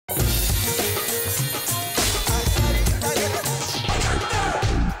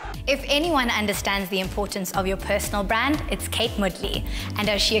If anyone understands the importance of your personal brand, it's Kate Moodley. And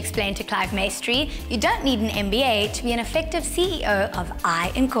as she explained to Clive Maistry, you don't need an MBA to be an effective CEO of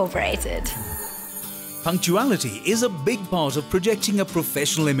I Incorporated. Punctuality is a big part of projecting a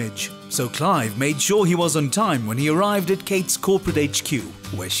professional image. So Clive made sure he was on time when he arrived at Kate's corporate HQ,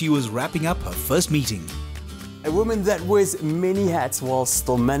 where she was wrapping up her first meeting. A woman that wears many hats while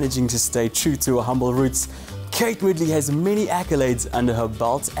still managing to stay true to her humble roots. Kate Moodley has many accolades under her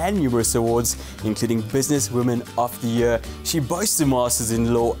belt and numerous awards, including Businesswoman of the Year. She boasts a master's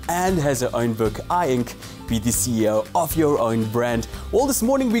in law and has her own book, I Inc. Be the CEO of your own brand. Well, this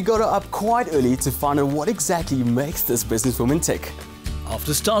morning we got her up quite early to find out what exactly makes this businesswoman tick.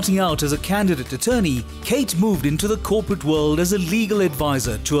 After starting out as a candidate attorney, Kate moved into the corporate world as a legal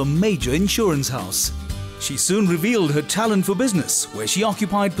advisor to a major insurance house. She soon revealed her talent for business, where she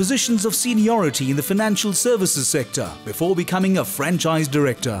occupied positions of seniority in the financial services sector before becoming a franchise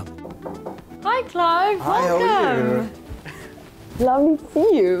director. Hi Clive, Hi, welcome. how are you? Lovely to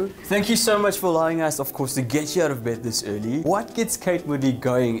see you. Thank you so much for allowing us, of course, to get you out of bed this early. What gets Kate Moodley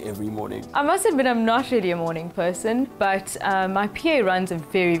going every morning? I must admit I'm not really a morning person, but my PA runs a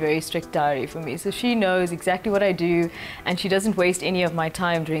very, very strict diary for me. So she knows exactly what I do and she doesn't waste any of my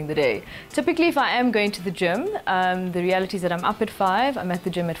time during the day. Typically, if I am going to the gym, the reality is that I'm up at 5, I'm at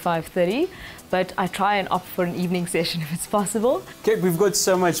the gym at 5:30. But I try and opt for an evening session if it's possible. Kate, we've got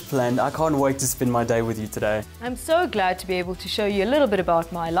so much planned. I can't wait to spend my day with you today. I'm so glad to be able to show you a little bit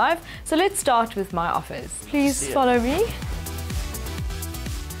about my life. So let's start with my office. Please follow me.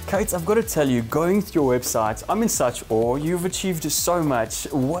 Kate, I've got to tell you, going through your website, I'm in such awe. You've achieved so much.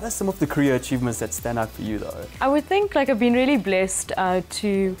 What are some of the career achievements that stand out for you, though? I would think I've been really blessed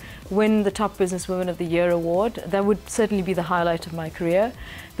to win the Top Businesswoman of the Year award. That would certainly be the highlight of my career.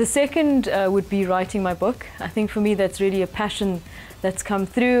 The second would be writing my book. I think for me that's really a passion that's come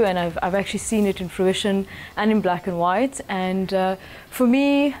through, and I've actually seen it in fruition and in black and white. And for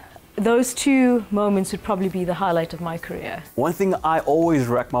me, those two moments would probably be the highlight of my career. One thing I always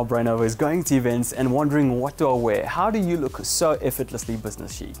rack my brain over is going to events and wondering what do I wear. How do you look so effortlessly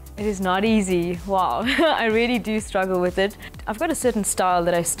business chic? It is not easy. Wow, I really do struggle with it. I've got a certain style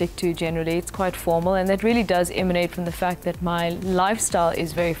that I stick to generally. It's quite formal, and that really does emanate from the fact that my lifestyle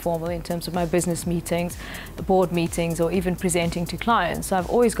is very formal in terms of my business meetings, board meetings, or even presenting to clients. So I've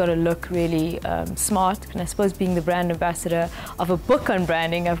always got to look really smart, and I suppose being the brand ambassador of a book on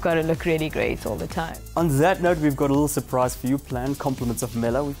branding, I've got to look really great all the time. On that note, we've got a little surprise for you planned. Compliments of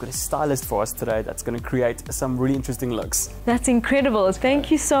Mela. We've got a stylist for us today that's going to create some really interesting looks. That's incredible.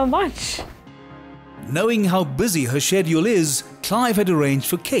 Thank you so much. Knowing how busy her schedule is, Clive had arranged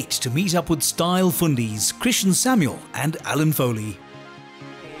for Kate to meet up with style fundies Christian Samuel and Alan Foley.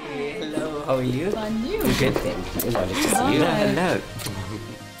 Hello, how are you? And you? Good, thank you. Lovely to see you. Hello.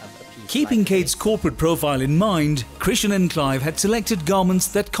 Keeping Kate's corporate profile in mind, Christian and Clive had selected garments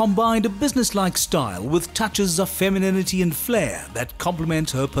that combined a businesslike style with touches of femininity and flair that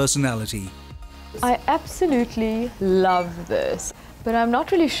complement her personality. I absolutely love this, but I'm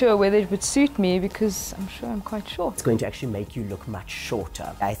not really sure whether it would suit me because I'm sure I'm quite short. It's going to actually make you look much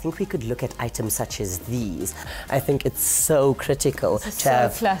shorter. I think we could look at items such as these. I think it's so critical to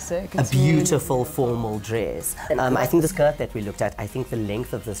have classic. a beautiful formal dress. I think the skirt that we looked at, I think the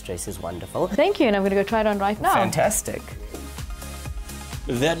length of this dress is wonderful. Thank you, and I'm going to go try it on right now. Fantastic.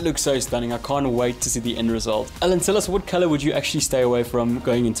 That looks so stunning. I can't wait to see the end result. Alan, tell us, what color would you actually stay away from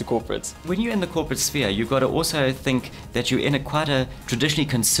going into corporate? When you're in the corporate sphere, you've got to also think that you're in quite a traditionally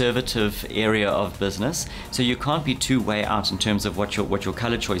conservative area of business, so you can't be too way out in terms of what your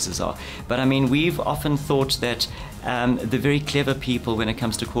color choices are. But I mean, we've often thought that the very clever people when it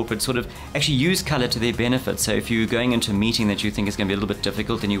comes to corporate sort of actually use color to their benefit. So if you're going into a meeting that you think is going to be a little bit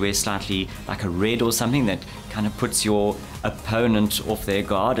difficult and you wear slightly like a red or something, that kind of puts your opponent off their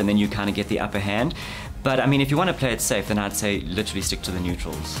guard and then you kind of get the upper hand. But I mean, if you want to play it safe, then I'd say literally stick to the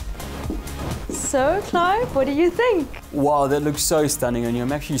neutrals. So, Clive, what do you think? Wow, that looks so stunning on you.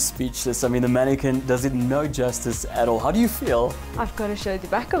 I'm actually speechless. I mean, the mannequin does it no justice at all. How do you feel? I've got to show the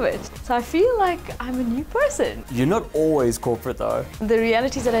back of it. So I feel like I'm a new person. You're not always corporate though. The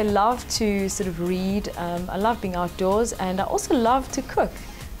reality is that I love to sort of read, I love being outdoors, and I also love to cook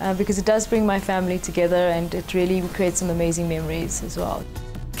because it does bring my family together and it really creates some amazing memories as well.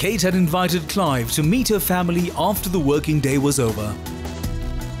 Kate had invited Clive to meet her family after the working day was over.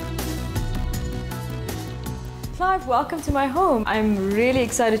 Clive, welcome to my home. I'm really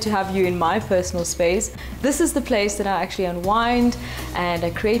excited to have you in my personal space. This is the place that I actually unwind and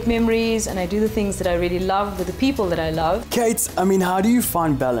I create memories and I do the things that I really love with the people that I love. Kate, I mean, how do you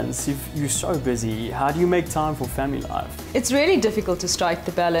find balance? If you're so busy, how do you make time for family life? It's really difficult to strike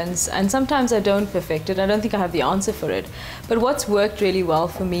the balance, and sometimes I don't perfect it. I don't think I have the answer for it. But what's worked really well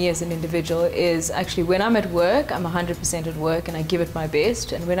for me as an individual is actually when I'm at work, I'm 100% at work and I give it my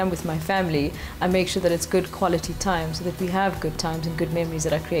best. And when I'm with my family, I make sure that it's good quality time so that we have good times and good memories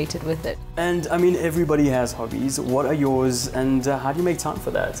that are created with it. And I mean, everybody has hobbies. What are yours and how do you make time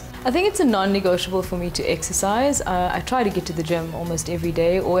for that? I think it's a non-negotiable for me to exercise. I try to get to the gym almost every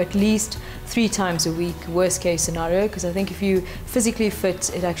day or at least 3 times a week, worst case scenario, because I think if you're physically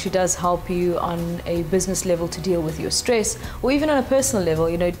fit, it actually does help you on a business level to deal with your stress, or even on a personal level,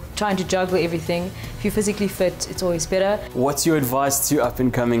 you know, trying to juggle everything. If you're physically fit, it's always better. What's your advice to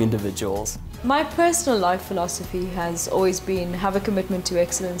up-and-coming individuals? My personal life philosophy has always been have a commitment to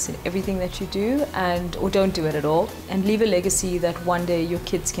excellence in everything that you do, or don't do it at all, and leave a legacy that one day your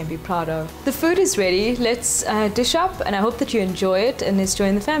kids can be proud of. The food is ready. Let's dish up, and I hope that you enjoy it and let's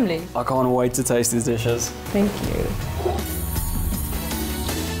join the family. I can't wait to taste these dishes. Thank you.